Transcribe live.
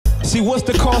See, what's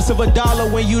the cost of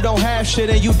 $1 when you don't have shit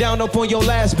and you down up on your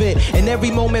last bit? And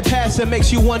every moment passing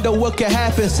makes you wonder what could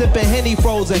happen. Sipping Henny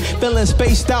frozen, feeling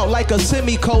spaced out like a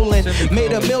semicolon.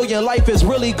 Made $1 million, life is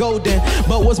really golden.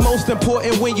 But what's most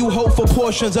important when you hope for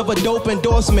portions of a dope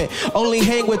endorsement? Only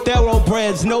hang with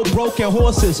thoroughbreds, no broken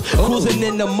horses. Cruising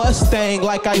in the Mustang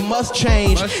like I must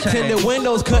change. Tinted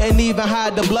windows couldn't even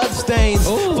hide the bloodstains.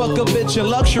 Fuck a bitch in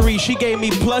luxury, she gave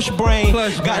me plush brain.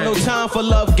 Got no time for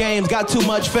love games, got too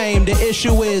much fame. The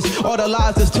issue is, all the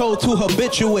lies is told to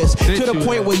habituous. To the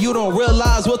point where you don't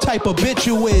realize what type of bitch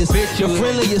you is. The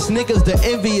friendliest niggas, the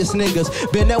envious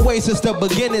niggas. Been that way since the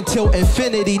beginning till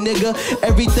infinity, nigga.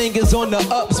 Everything is on the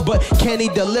ups, but can he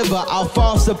deliver? I'll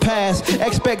far surpass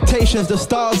expectations, the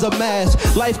stars are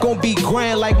masked. Life gon' be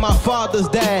grand like my father's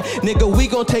dad. Nigga, we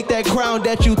gon' take that crown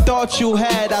that you thought you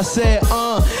had. I said,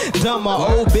 done my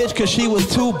old bitch cause she was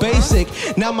too basic.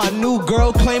 Now my new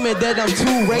girl claiming that I'm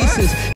too racist.